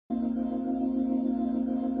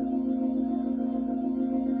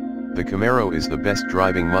The Camaro is the best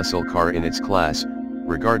driving muscle car in its class,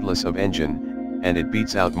 regardless of engine, and it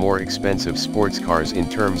beats out more expensive sports cars in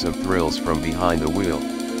terms of thrills from behind the wheel.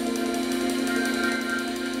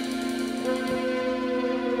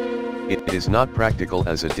 It is not practical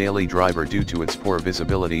as a daily driver due to its poor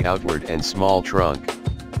visibility outward and small trunk.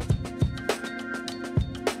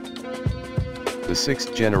 The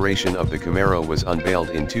sixth generation of the Camaro was unveiled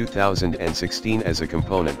in 2016 as a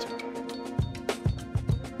component.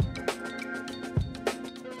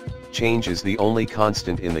 Change is the only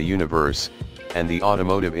constant in the universe, and the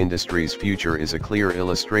automotive industry's future is a clear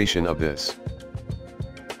illustration of this.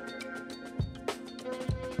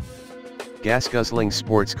 Gas-guzzling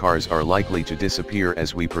sports cars are likely to disappear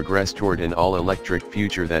as we progress toward an all-electric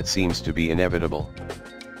future that seems to be inevitable.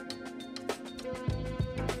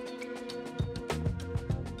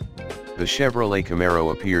 The Chevrolet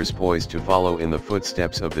Camaro appears poised to follow in the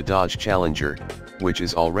footsteps of the Dodge Challenger, which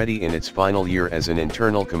is already in its final year as an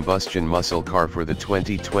internal combustion muscle car for the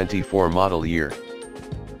 2024 model year.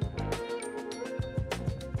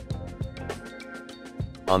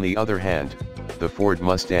 On the other hand, the Ford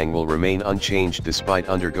Mustang will remain unchanged despite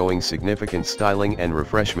undergoing significant styling and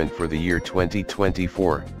refreshment for the year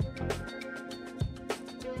 2024.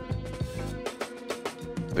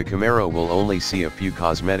 The Camaro will only see a few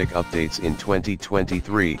cosmetic updates in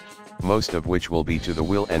 2023, most of which will be to the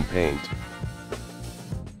wheel and paint.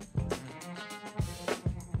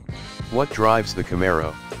 What drives the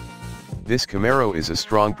Camaro? This Camaro is a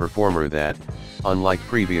strong performer that, unlike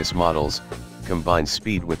previous models, combines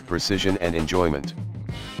speed with precision and enjoyment.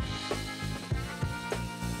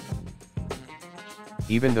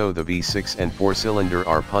 Even though the V6 and 4-cylinder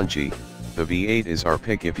are punchy, the V8 is our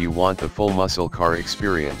pick if you want the full muscle car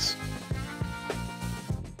experience.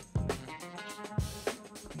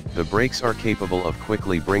 The brakes are capable of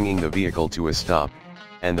quickly bringing the vehicle to a stop,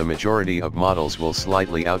 and the majority of models will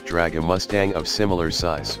slightly outdrag a Mustang of similar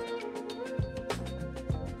size.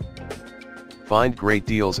 Find great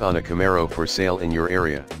deals on a Camaro for sale in your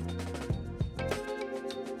area.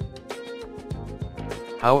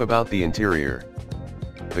 How about the interior?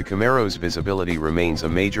 The Camaro's visibility remains a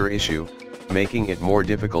major issue, making it more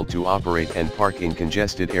difficult to operate and park in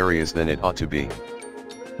congested areas than it ought to be.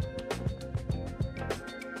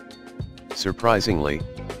 Surprisingly,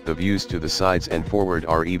 the views to the sides and forward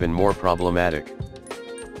are even more problematic.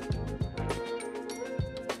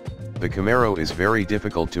 The Camaro is very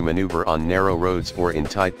difficult to maneuver on narrow roads or in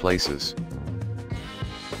tight places.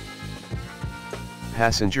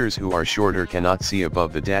 Passengers who are shorter cannot see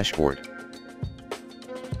above the dashboard.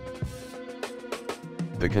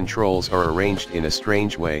 The controls are arranged in a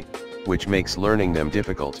strange way, which makes learning them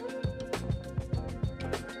difficult.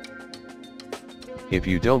 If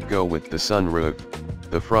you don't go with the sunroof,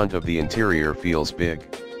 the front of the interior feels big.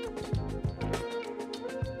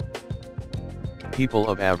 People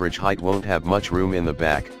of average height won't have much room in the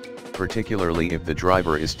back, particularly if the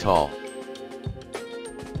driver is tall.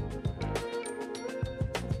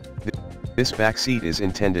 This back seat is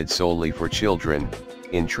intended solely for children,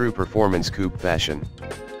 in true performance coupe fashion.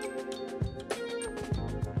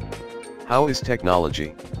 How is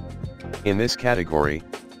technology? In this category,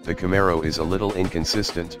 the Camaro is a little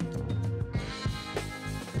inconsistent.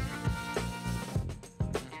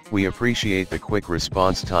 We appreciate the quick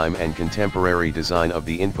response time and contemporary design of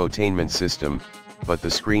the infotainment system, but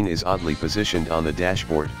the screen is oddly positioned on the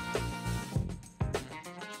dashboard.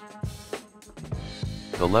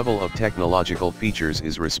 The level of technological features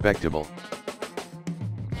is respectable.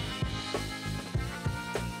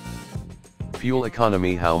 Fuel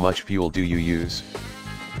economy: how much fuel do you use?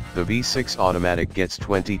 The V6 automatic gets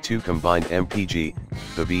 22 combined mpg,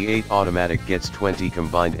 the V8 automatic gets 20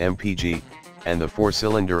 combined mpg, and the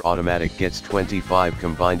 4-cylinder automatic gets 25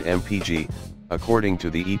 combined mpg, according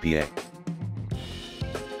to the EPA.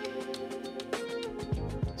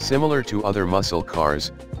 Similar to other muscle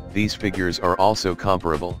cars, these figures are also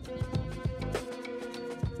comparable.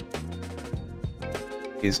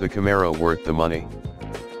 Is the Camaro worth the money?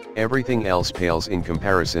 Everything else pales in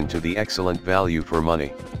comparison to the excellent value for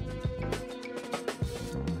money.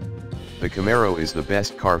 The Camaro is the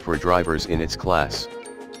best car for drivers in its class.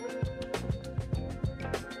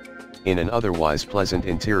 In an otherwise pleasant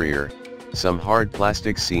interior, some hard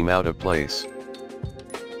plastics seem out of place.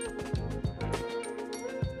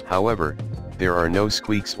 However, there are no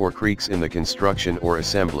squeaks or creaks in the construction or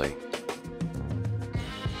assembly.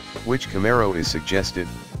 Which Camaro is suggested?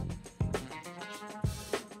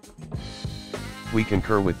 We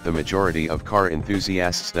concur with the majority of car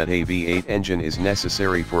enthusiasts that a V8 engine is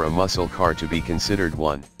necessary for a muscle car to be considered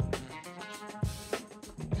one.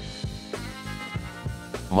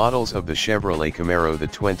 Models of the Chevrolet Camaro. The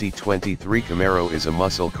 2023 Camaro is a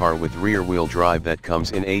muscle car with rear-wheel drive that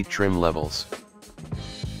comes in 8 trim levels.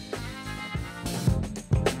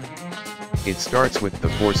 It starts with the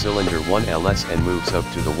 4-cylinder 1LS and moves up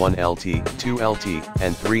to the 1LT, 2LT,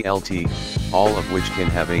 and 3LT, all of which can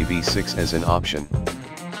have a V6 as an option.